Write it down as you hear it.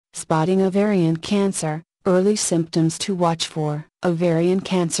Spotting ovarian cancer, early symptoms to watch for. Ovarian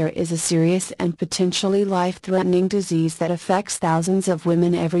cancer is a serious and potentially life-threatening disease that affects thousands of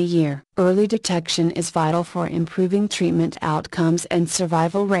women every year. Early detection is vital for improving treatment outcomes and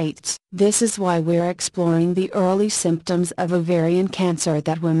survival rates. This is why we're exploring the early symptoms of ovarian cancer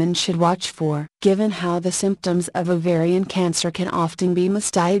that women should watch for. Given how the symptoms of ovarian cancer can often be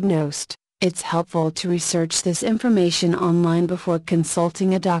misdiagnosed, it's helpful to research this information online before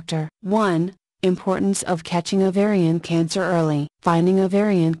consulting a doctor. 1. Importance of catching ovarian cancer early. Finding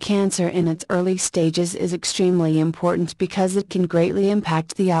ovarian cancer in its early stages is extremely important because it can greatly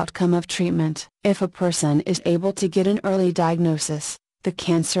impact the outcome of treatment. If a person is able to get an early diagnosis, the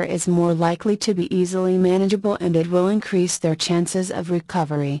cancer is more likely to be easily manageable and it will increase their chances of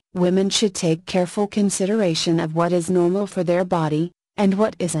recovery. Women should take careful consideration of what is normal for their body, and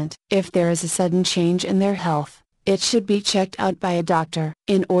what isn't. If there is a sudden change in their health, it should be checked out by a doctor.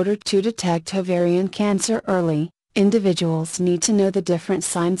 In order to detect ovarian cancer early, individuals need to know the different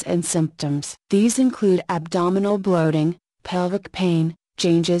signs and symptoms. These include abdominal bloating, pelvic pain,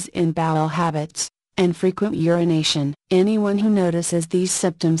 changes in bowel habits, and frequent urination. Anyone who notices these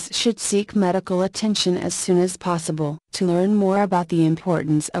symptoms should seek medical attention as soon as possible. To learn more about the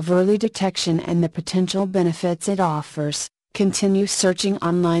importance of early detection and the potential benefits it offers, continue searching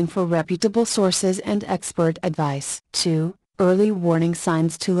online for reputable sources and expert advice. 2. Early warning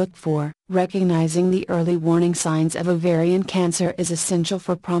signs to look for. Recognizing the early warning signs of ovarian cancer is essential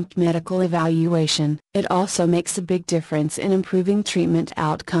for prompt medical evaluation. It also makes a big difference in improving treatment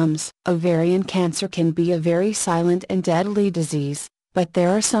outcomes. Ovarian cancer can be a very silent and deadly disease, but there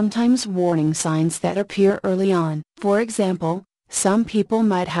are sometimes warning signs that appear early on. For example, some people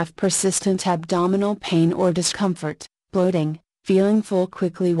might have persistent abdominal pain or discomfort, bloating, feeling full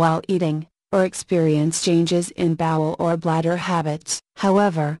quickly while eating, or experience changes in bowel or bladder habits.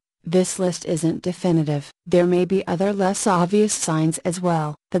 However, this list isn't definitive. There may be other less obvious signs as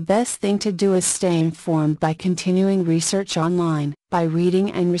well. The best thing to do is stay informed by continuing research online. By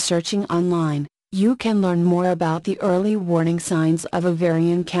reading and researching online, you can learn more about the early warning signs of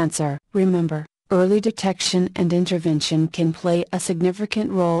ovarian cancer. Remember, early detection and intervention can play a significant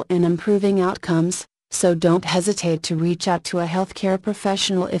role in improving outcomes, so don't hesitate to reach out to a healthcare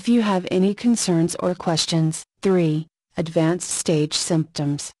professional if you have any concerns or questions. 3. Advanced stage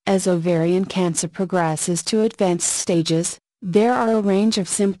symptoms. As ovarian cancer progresses to advanced stages, there are a range of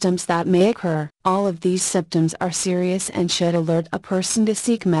symptoms that may occur. All of these symptoms are serious and should alert a person to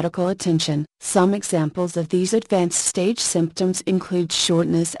seek medical attention. Some examples of these advanced stage symptoms include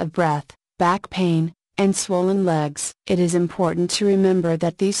shortness of breath, back pain, and swollen legs. It is important to remember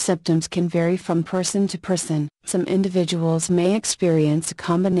that these symptoms can vary from person to person. Some individuals may experience a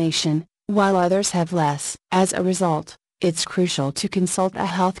combination, while others have less. As a result, it's crucial to consult a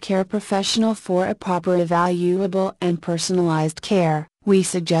healthcare professional for a proper evaluable and personalized care. We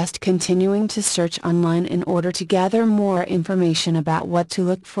suggest continuing to search online in order to gather more information about what to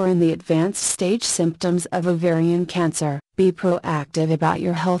look for in the advanced stage symptoms of ovarian cancer. Be proactive about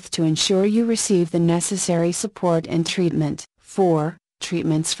your health to ensure you receive the necessary support and treatment. 4.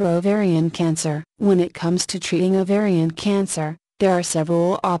 Treatments for ovarian cancer. When it comes to treating ovarian cancer, there are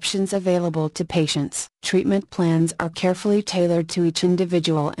several options available to patients. Treatment plans are carefully tailored to each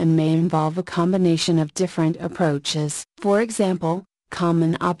individual and may involve a combination of different approaches. For example,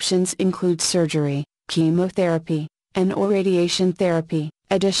 common options include surgery, chemotherapy, and/or radiation therapy.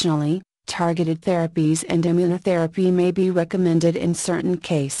 Additionally, targeted therapies and immunotherapy may be recommended in certain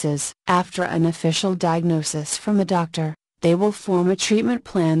cases. After an official diagnosis from a doctor, they will form a treatment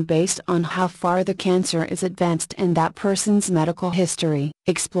plan based on how far the cancer is advanced and that person's medical history.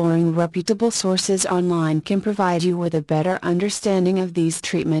 Exploring reputable sources online can provide you with a better understanding of these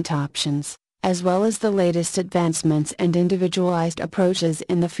treatment options, as well as the latest advancements and individualized approaches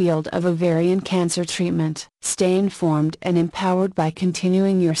in the field of ovarian cancer treatment. Stay informed and empowered by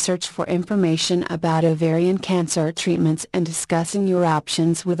continuing your search for information about ovarian cancer treatments and discussing your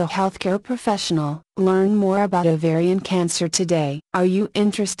options with a healthcare professional. Learn more about ovarian cancer today. Are you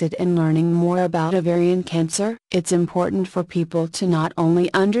interested in learning more about ovarian cancer? It's important for people to not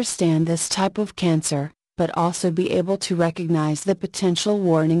only understand this type of cancer, but also be able to recognize the potential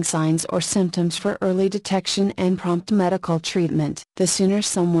warning signs or symptoms for early detection and prompt medical treatment. The sooner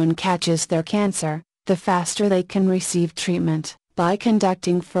someone catches their cancer, the faster they can receive treatment. By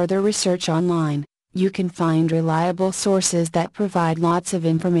conducting further research online, you can find reliable sources that provide lots of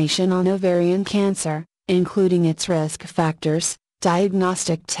information on ovarian cancer, including its risk factors,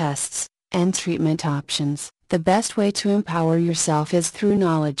 diagnostic tests, and treatment options. The best way to empower yourself is through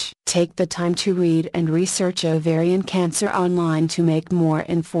knowledge. Take the time to read and research ovarian cancer online to make more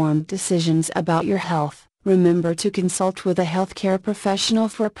informed decisions about your health. Remember to consult with a healthcare professional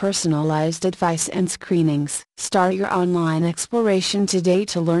for personalized advice and screenings. Start your online exploration today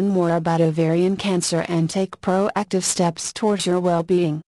to learn more about ovarian cancer and take proactive steps towards your well-being.